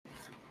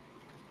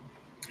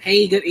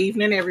Hey, good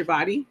evening,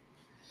 everybody.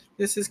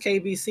 This is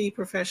KBC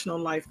Professional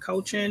Life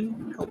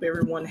Coaching. Hope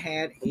everyone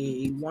had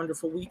a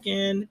wonderful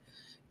weekend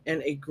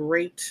and a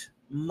great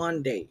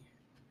Monday.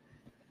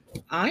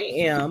 I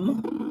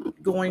am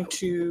going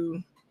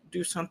to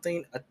do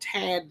something a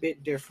tad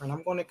bit different.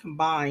 I'm going to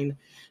combine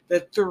the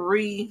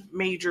three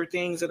major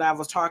things that I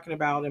was talking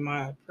about in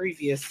my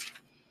previous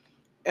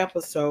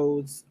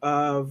episodes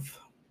of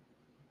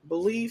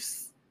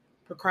beliefs,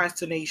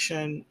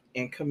 procrastination,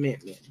 and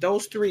commitment.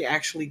 Those three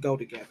actually go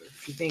together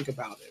if you think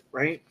about it,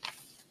 right?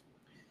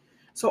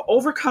 So,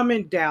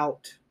 overcoming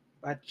doubt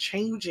by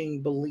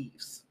changing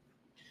beliefs.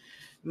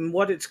 And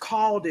what it's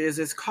called is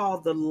it's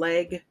called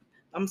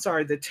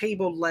the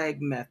table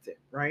leg method,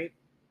 right?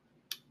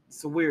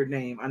 It's a weird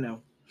name, I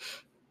know.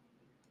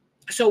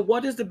 So,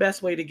 what is the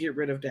best way to get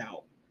rid of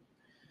doubt?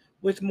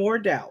 With more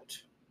doubt,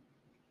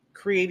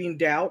 creating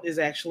doubt is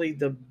actually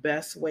the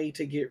best way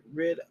to get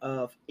rid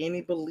of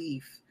any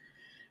belief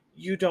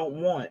you don't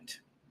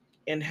want.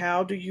 And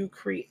how do you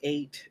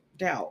create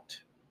doubt?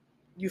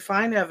 You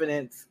find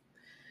evidence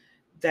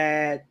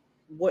that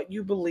what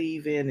you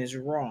believe in is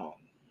wrong.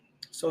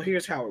 So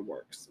here's how it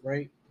works,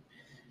 right?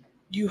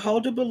 You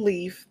hold a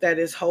belief that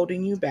is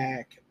holding you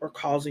back or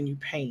causing you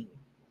pain.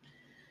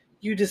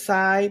 You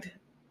decide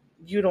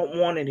you don't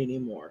want it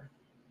anymore.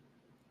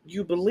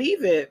 You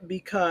believe it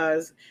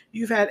because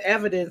you've had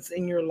evidence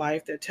in your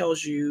life that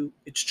tells you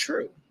it's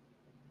true.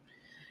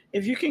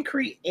 If you can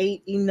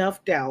create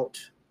enough doubt,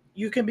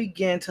 you can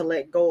begin to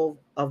let go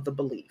of the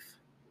belief.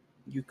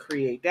 You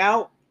create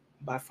doubt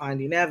by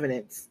finding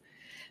evidence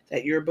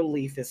that your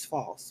belief is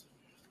false.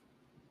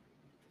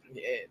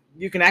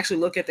 You can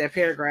actually look at that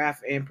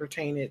paragraph and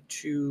pertain it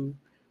to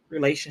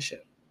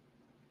relationship.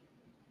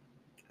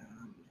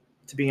 Um,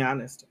 to be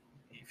honest,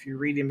 if you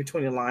read in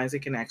between the lines, it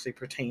can actually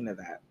pertain to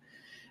that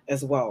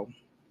as well.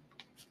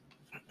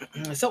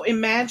 So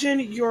imagine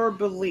your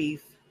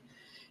belief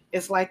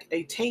is like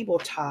a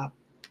tabletop,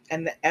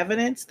 and the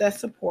evidence that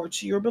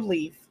supports your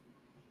belief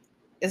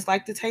is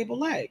like the table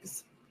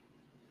legs.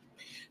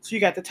 So you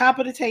got the top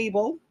of the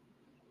table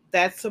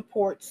that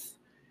supports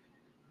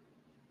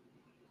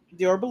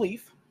your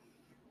belief,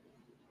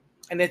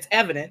 and it's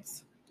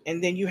evidence,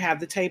 and then you have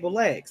the table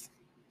legs.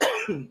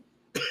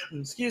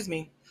 Excuse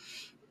me.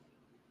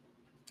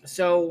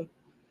 So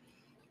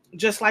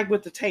just like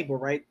with the table,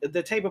 right?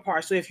 The table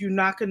part. So if you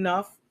knock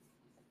enough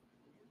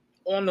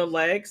on the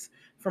legs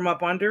from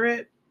up under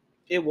it,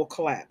 it will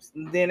collapse.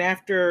 And then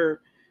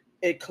after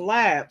it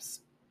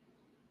collapses,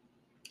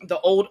 the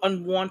old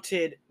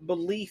unwanted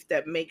belief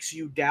that makes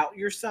you doubt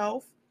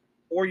yourself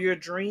or your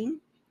dream,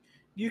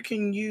 you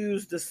can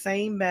use the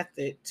same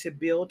method to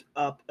build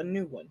up a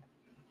new one.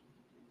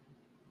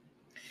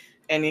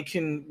 And it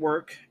can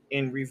work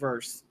in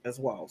reverse as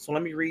well. So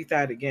let me read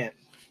that again.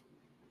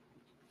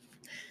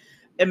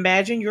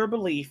 Imagine your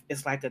belief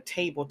is like a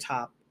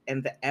tabletop,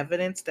 and the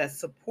evidence that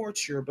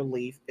supports your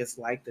belief is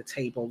like the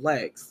table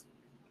legs.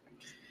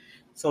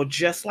 So,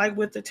 just like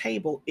with the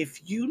table,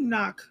 if you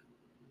knock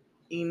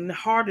in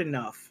hard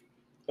enough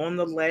on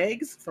the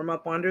legs from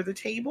up under the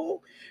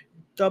table,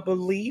 the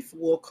belief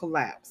will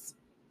collapse.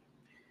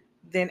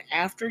 Then,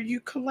 after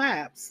you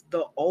collapse,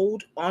 the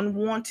old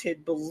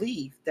unwanted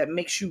belief that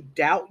makes you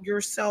doubt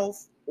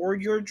yourself or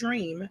your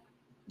dream,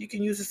 you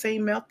can use the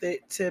same method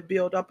to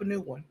build up a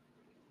new one.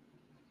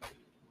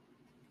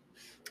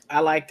 I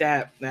like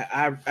that.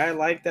 I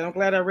like that. I'm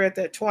glad I read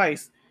that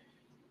twice.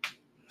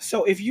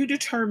 So, if you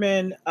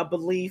determine a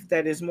belief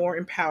that is more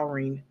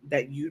empowering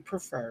that you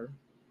prefer,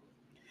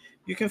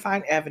 you can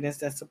find evidence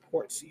that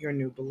supports your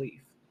new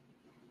belief.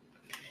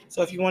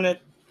 So, if you want to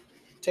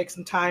take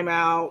some time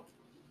out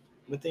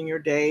within your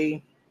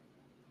day,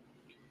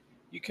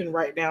 you can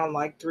write down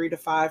like 3 to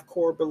 5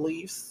 core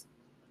beliefs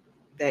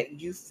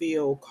that you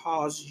feel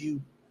cause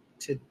you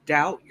to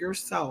doubt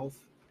yourself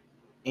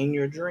and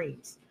your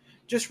dreams.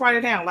 Just write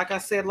it down. Like I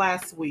said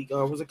last week,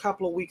 or it was a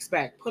couple of weeks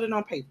back. Put it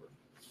on paper.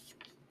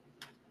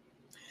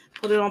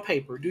 Put it on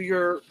paper.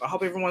 I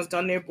hope everyone's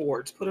done their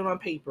boards. Put it on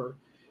paper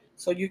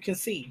so you can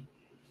see.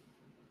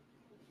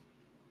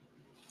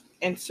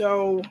 And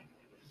so,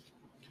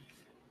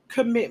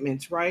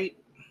 commitments, right?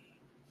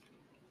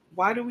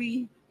 Why do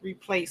we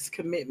replace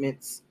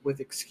commitments with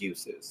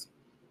excuses?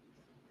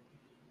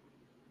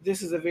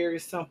 This is a very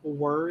simple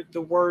word.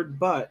 The word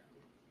but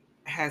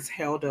has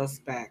held us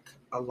back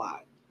a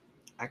lot.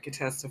 I can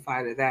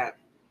testify to that.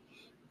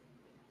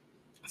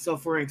 So,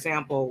 for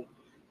example,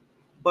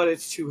 but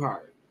it's too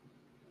hard,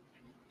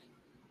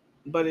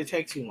 but it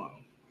takes too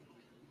long,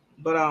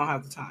 but I don't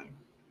have the time,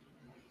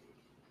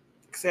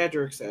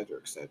 etc., etc.,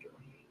 etc.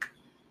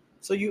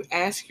 So, you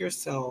ask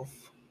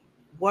yourself,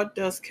 what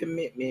does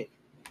commitment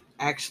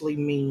actually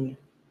mean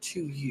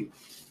to you?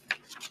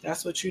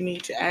 That's what you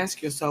need to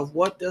ask yourself.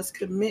 What does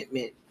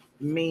commitment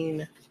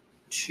mean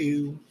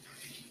to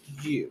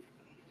you?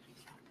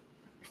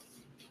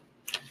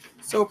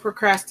 So,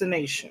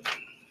 procrastination.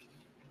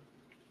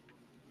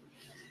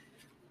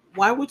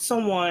 Why would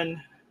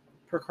someone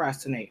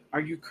procrastinate? Are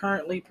you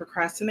currently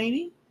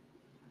procrastinating?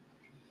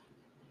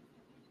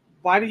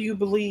 Why do you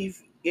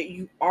believe Yet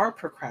you are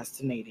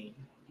procrastinating.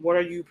 What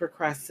are you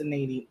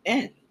procrastinating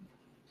in?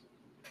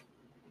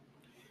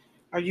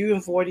 Are you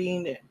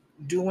avoiding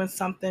doing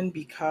something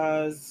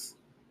because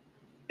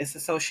it's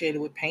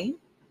associated with pain?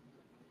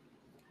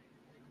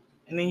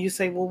 And then you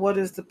say, well, what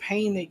is the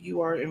pain that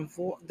you are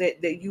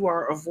that you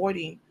are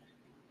avoiding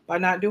by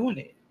not doing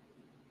it?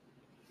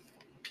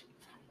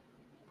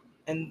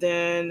 And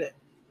then,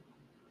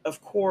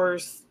 of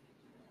course,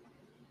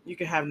 you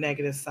can have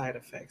negative side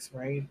effects,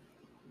 right?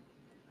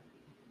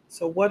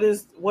 So what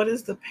is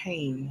the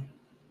pain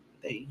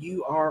that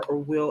you are or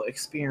will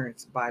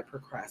experience by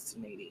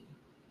procrastinating?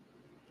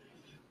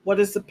 What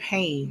is the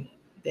pain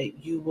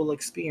that you will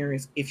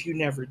experience if you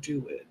never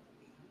do it?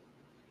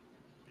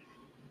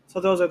 So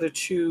those are the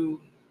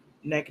two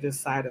negative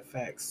side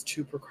effects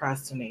to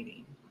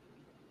procrastinating.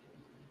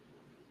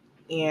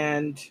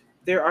 And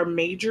there are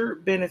major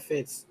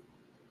benefits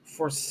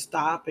for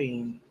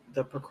stopping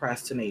the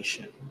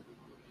procrastination.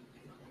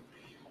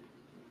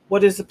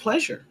 What is the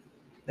pleasure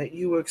that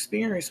you will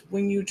experience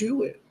when you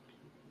do it?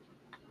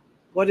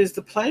 What is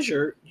the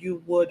pleasure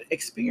you would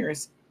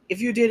experience if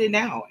you did it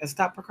now and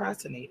stop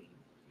procrastinating?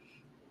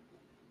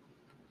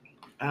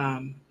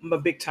 I'm a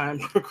big time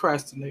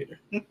procrastinator.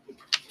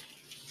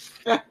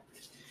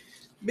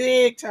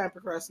 Big time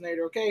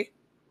procrastinator, okay?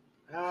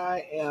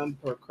 I am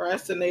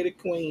procrastinated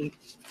queen.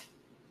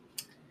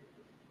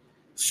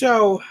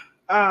 So,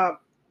 uh,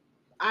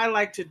 I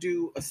like to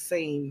do a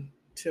saying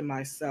to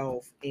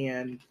myself,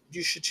 and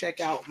you should check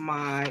out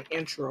my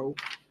intro.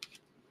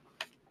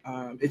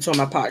 It's on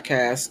my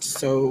podcast,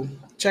 so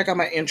check out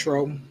my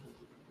intro.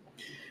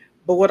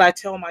 But what I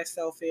tell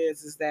myself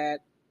is that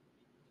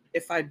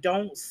if I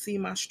don't see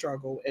my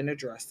struggle and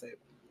address it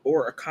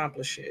or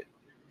accomplish it,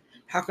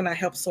 how can I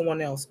help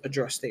someone else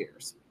address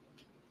theirs?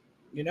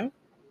 You know,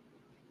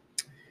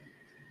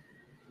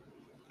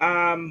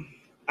 um,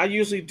 I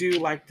usually do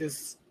like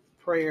this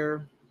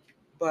prayer,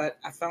 but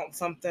I found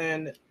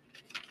something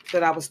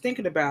that I was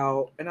thinking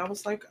about, and I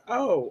was like,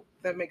 oh,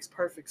 that makes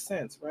perfect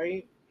sense,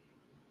 right?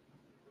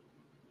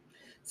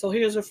 So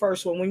here's the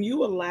first one. When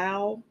you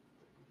allow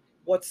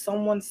what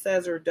someone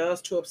says or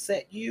does to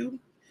upset you,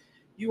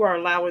 you are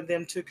allowing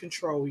them to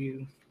control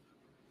you.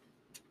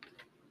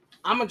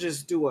 I'm going to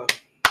just do a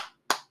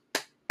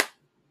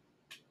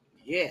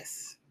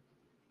yes.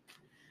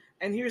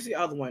 And here's the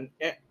other one.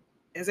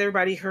 Has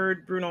everybody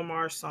heard Bruno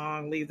Mars'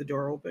 song, Leave the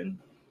Door Open?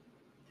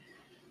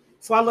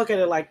 So I look at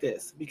it like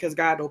this because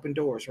God opened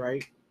doors,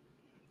 right?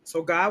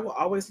 So God will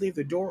always leave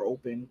the door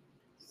open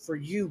for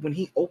you when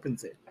He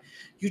opens it.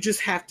 You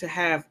just have to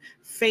have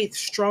faith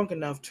strong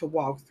enough to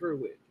walk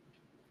through it.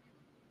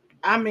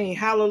 I mean,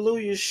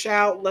 hallelujah,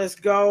 shout, let's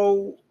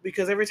go.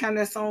 Because every time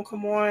that song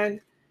come on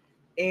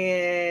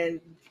and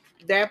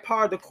that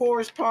part, the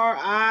chorus part,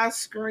 I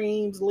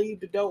screams, leave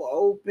the door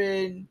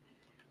open.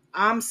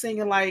 I'm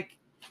singing like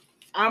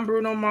I'm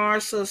Bruno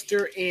Mars'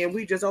 sister, and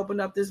we just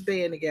opened up this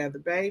band together,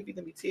 baby.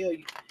 Let me tell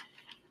you.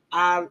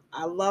 I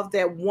love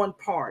that one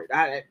part.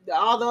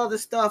 All the other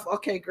stuff,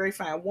 okay, great,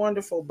 fine,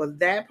 wonderful, but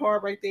that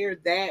part right there,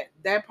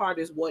 that part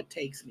is what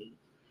takes me.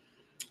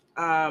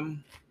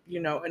 Um,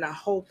 and I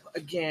hope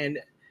again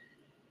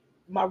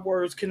my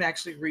words can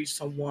actually reach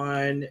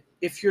someone.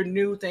 If you're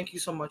new, thank you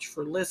so much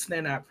for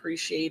listening. I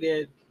appreciate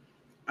it.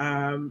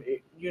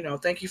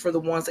 Thank you for the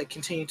ones that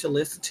continue to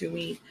listen to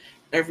me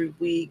every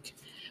week.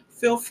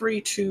 Feel free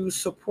to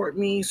support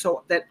me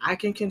so that I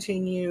can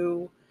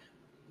continue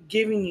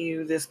giving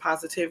you this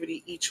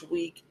positivity each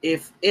week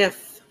if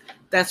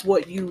that's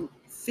what you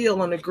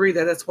feel and agree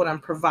that that's what I'm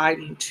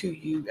providing to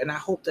you. And I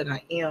hope that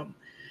I am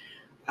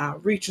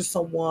reaching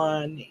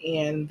someone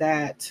and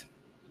that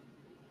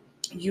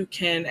you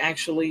can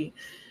actually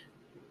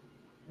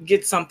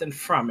get something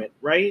from it,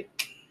 right?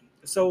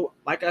 So,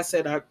 like I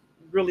said, I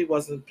really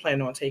wasn't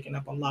planning on taking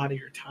up a lot of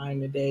your time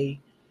today,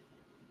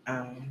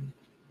 um,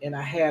 and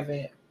I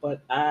haven't,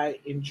 but I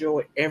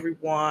enjoy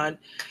everyone.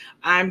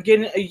 I'm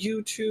getting a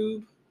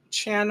YouTube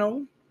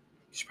channel.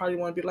 You probably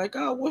want to be like,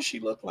 oh, what she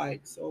look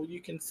like? So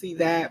you can see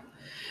that.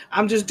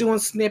 I'm just doing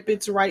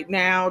snippets right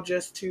now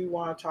just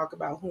to talk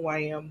about who I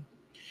am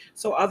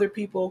so other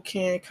people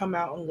can come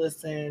out and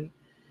listen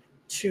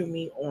to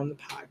me on the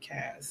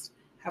podcast.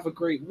 Have a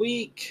great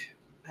week.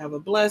 Have a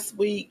blessed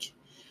week.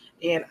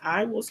 And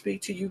I will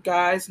speak to you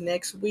guys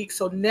next week.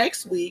 So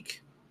next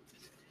week,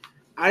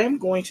 I am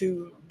going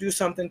to do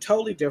something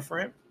totally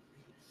different.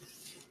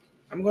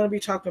 I'm going to be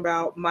talking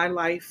about my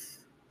life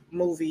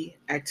movie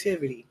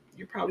activity.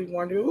 You're probably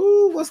wondering,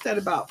 ooh, what's that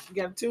about? You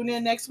got to tune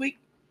in next week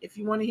if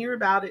you want to hear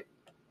about it.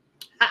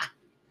 Ha!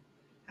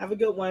 Have a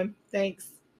good one. Thanks.